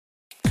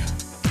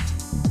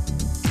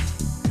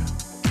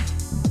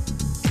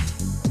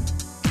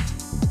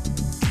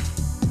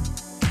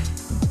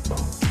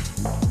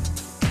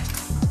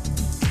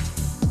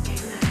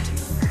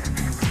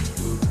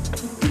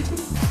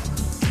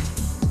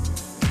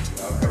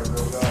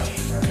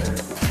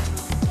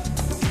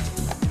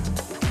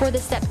For the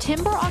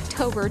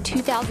September-October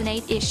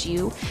 2008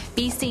 issue,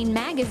 BSCENE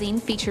magazine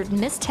featured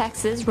Miss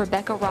Texas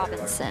Rebecca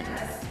Robinson.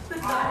 The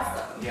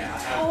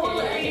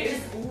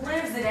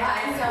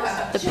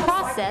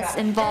process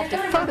involved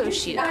a photo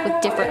shoot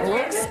with different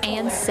looks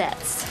and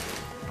sets.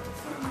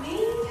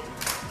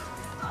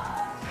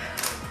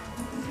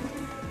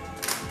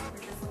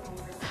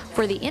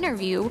 For the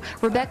interview,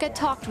 Rebecca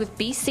talked with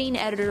BSCENE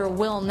editor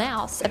Will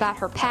Nouse about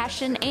her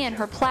passion and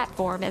her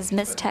platform as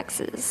Miss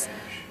Texas.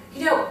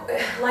 You know,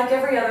 like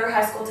every other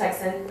high school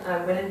Texan,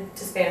 I went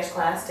into Spanish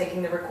class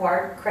taking the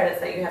required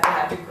credits that you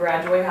have to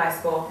graduate high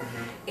school,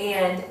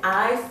 and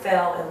I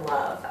fell in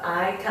love.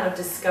 I kind of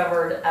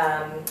discovered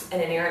an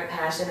inherent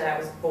passion that I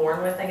was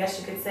born with, I guess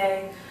you could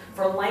say,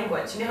 for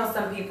language. You know how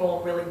some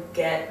people really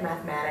get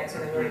mathematics or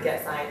they really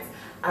get science?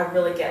 I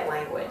really get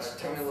language.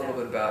 Tell me a little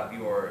bit about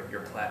your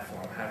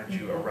platform. How did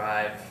you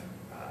arrive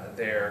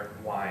there?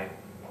 Why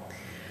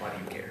do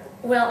you care?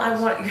 Well,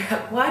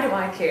 why do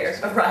I care?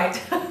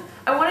 Right.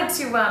 I wanted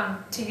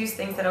to use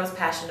things that I was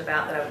passionate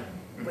about, that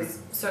I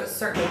was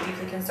certainly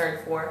deeply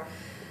concerned for.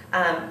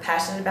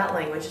 Passionate about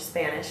language,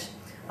 Spanish.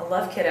 I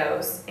love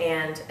kiddos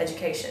and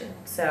education.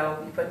 So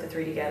you put the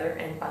three together,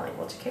 and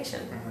bilingual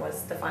education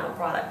was the final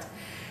product.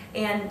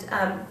 And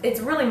it's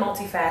really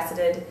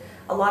multifaceted.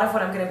 A lot of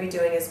what I'm going to be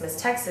doing as Miss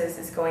Texas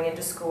is going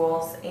into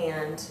schools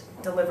and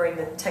delivering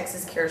the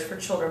Texas Cares for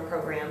Children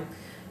program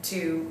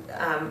to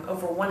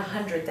over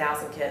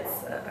 100,000 kids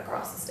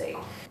across the state.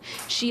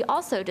 She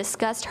also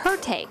discussed her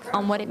take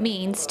on what it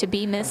means to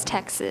be Miss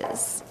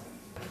Texas.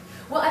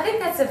 Well, I think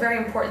that's a very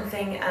important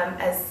thing.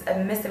 As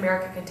a Miss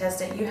America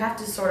contestant, you have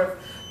to sort of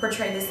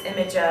portray this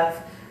image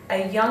of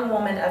a young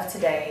woman of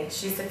today.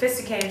 She's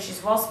sophisticated,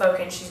 she's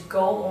well-spoken, she's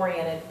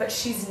goal-oriented, but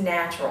she's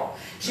natural.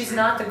 She's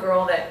not the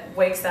girl that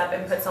wakes up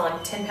and puts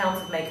on 10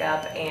 pounds of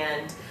makeup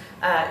and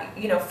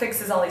you know,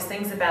 fixes all these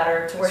things about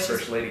her to where she's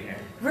First lady hair.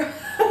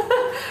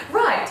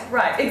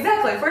 Right,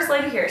 exactly. First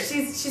lady here.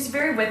 She's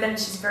very with it,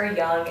 she's very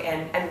young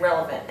and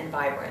relevant and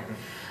vibrant.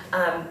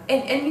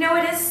 And you know,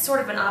 it is sort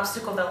of an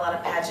obstacle that a lot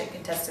of pageant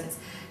contestants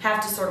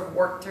have to sort of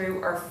work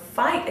through or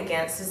fight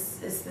against is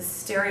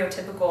this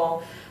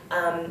stereotypical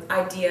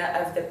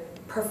idea of the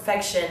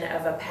perfection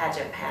of a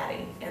pageant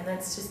patty, and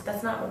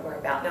that's not what we're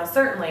about. Now,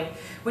 certainly,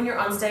 when you're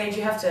on stage,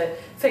 you have to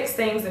fix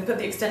things and put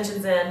the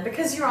extensions in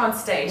because you're on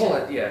stage.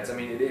 Well, yeah, I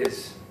mean, it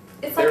is.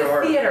 It's like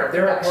a theater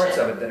There are production. parts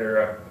of it that are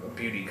a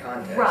beauty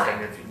contest,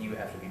 Right. and you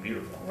have to be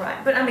beautiful. Right,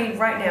 but I mean,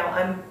 right now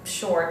I'm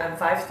short. I'm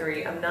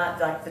 5'3". I'm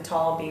not like the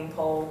tall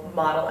beanpole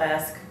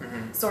model-esque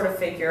sort of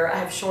figure. I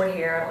have short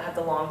hair. I don't have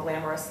the long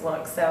glamorous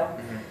look. So,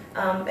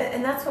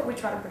 and that's what we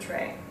try to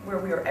portray, where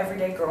we are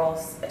everyday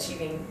girls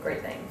achieving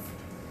great things.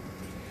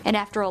 And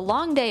after a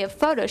long day of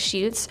photo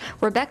shoots,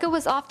 Rebecca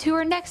was off to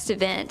her next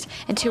event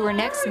and to her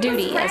next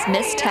duty as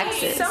Miss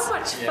Texas. So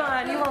much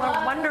fun. You all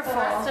are wonderful. The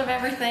rest of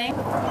everything.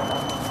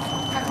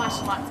 Have my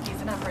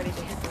Schlotzkys and I'm ready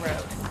to hit the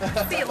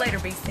road. See you later,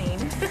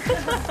 BSCENE.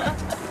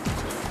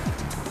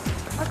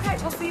 Okay,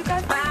 we'll see you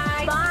guys.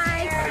 Bye.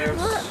 Bye.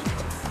 Adios.